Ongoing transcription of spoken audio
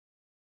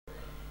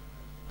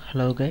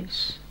Hello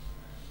guys.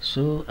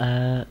 So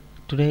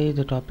today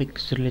the topic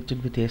is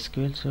related with the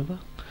SQL Server.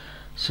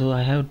 So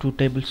I have two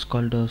tables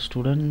called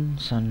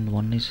students and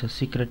one is a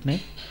secret name.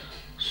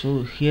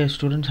 So here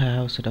students I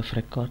have a set of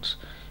records.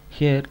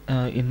 Here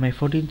in my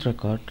 14th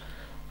record,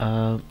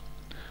 uh,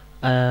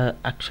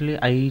 actually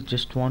I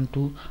just want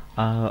to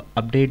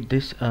update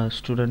this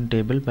student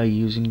table by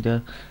using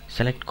the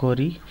select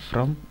query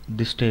from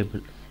this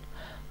table.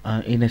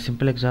 In a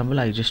simple example,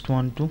 I just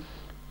want to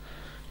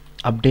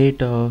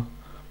update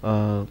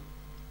uh,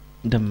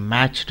 the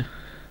matched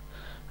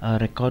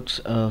records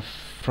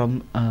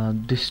from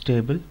this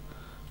table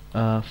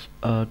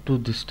to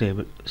this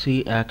table.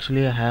 See,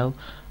 actually I have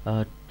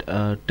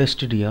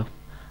tested here.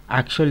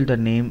 Actually the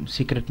name,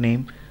 secret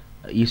name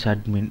is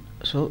admin,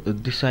 so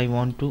this I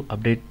want to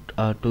update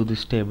to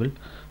this table.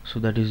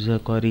 So that is the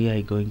query I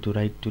going to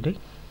write today.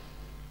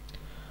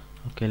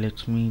 Okay,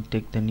 let me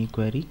take the new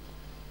query.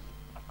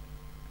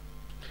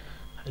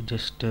 I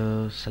just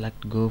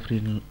select go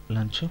free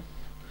launcher.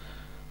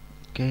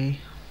 Okay,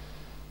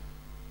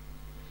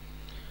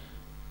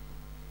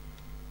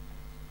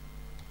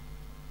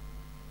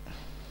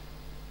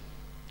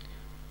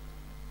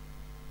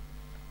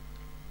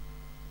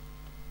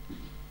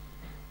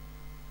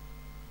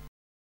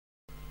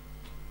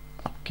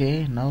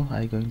 okay, now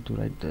I going to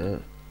write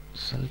the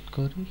select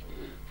query.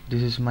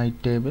 This is my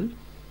table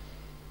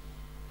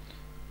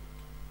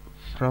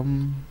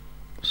from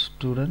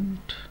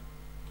student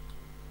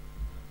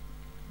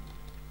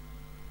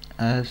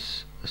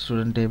as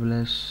student table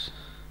as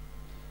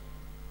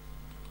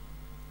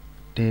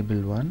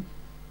table 1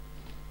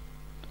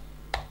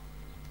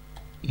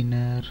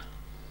 inner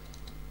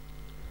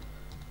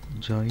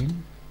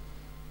join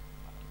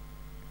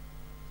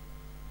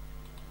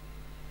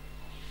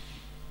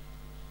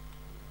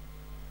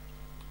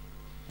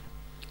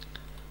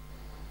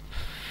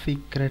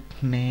secret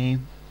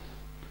name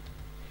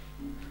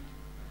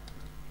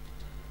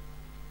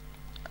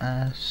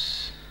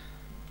as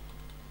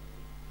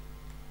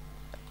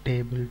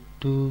table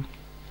 2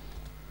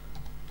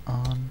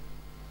 on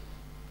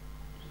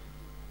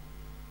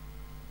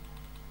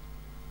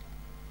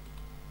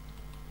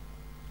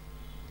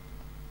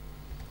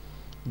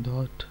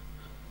dot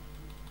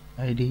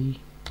id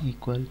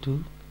equal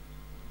to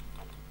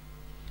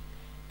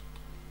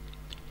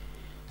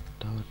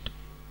dot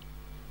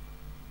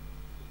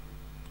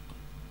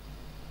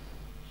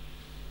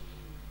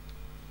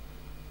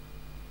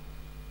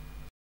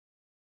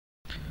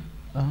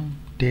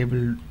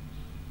table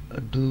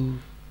do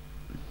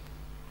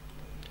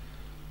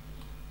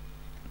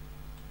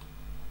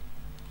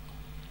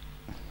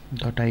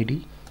dot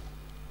id,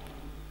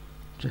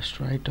 just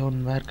write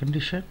on where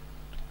condition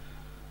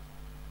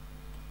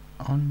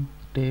on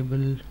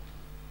table.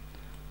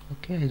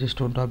 Okay, I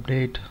just want to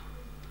update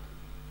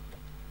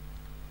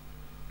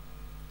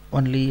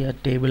only a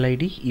table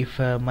id. If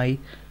my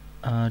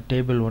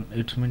table 1,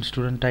 it means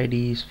student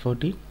id is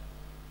 40,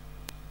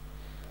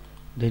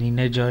 then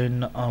inner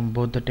join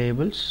both the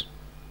tables,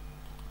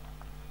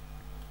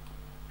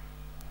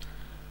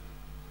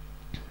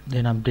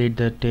 then update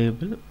the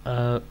table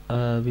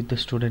with the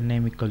student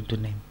name equal to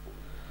name.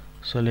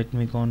 So let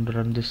me go and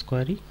run this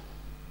query.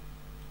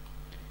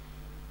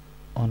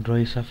 On row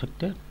is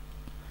affected.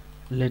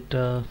 Let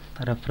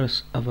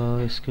refresh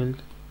our SQL.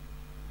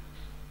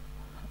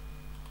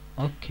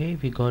 Okay,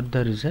 we got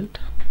the result.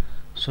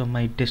 So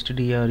my tested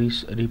here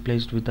is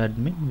replaced with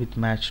admin with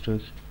match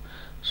to.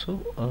 So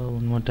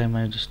one more time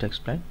I just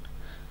explain.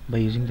 By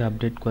using the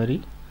update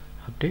query,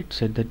 update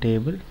set the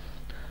table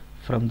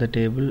from the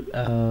table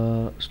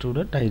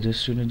student. I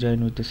just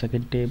join with the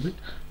second table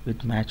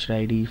with matched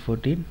id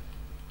 14.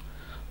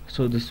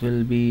 So this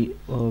will be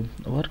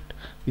worked.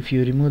 If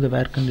you remove the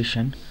where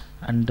condition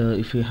and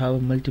if you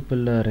have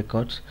multiple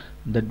records,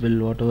 that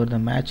will whatever the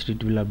matched,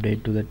 it will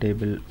update to the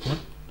table 1.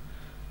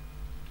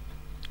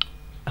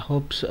 I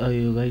hope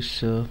you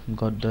guys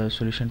got the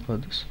solution for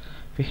this.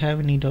 If you have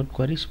any doubt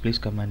queries, please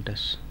comment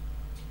us.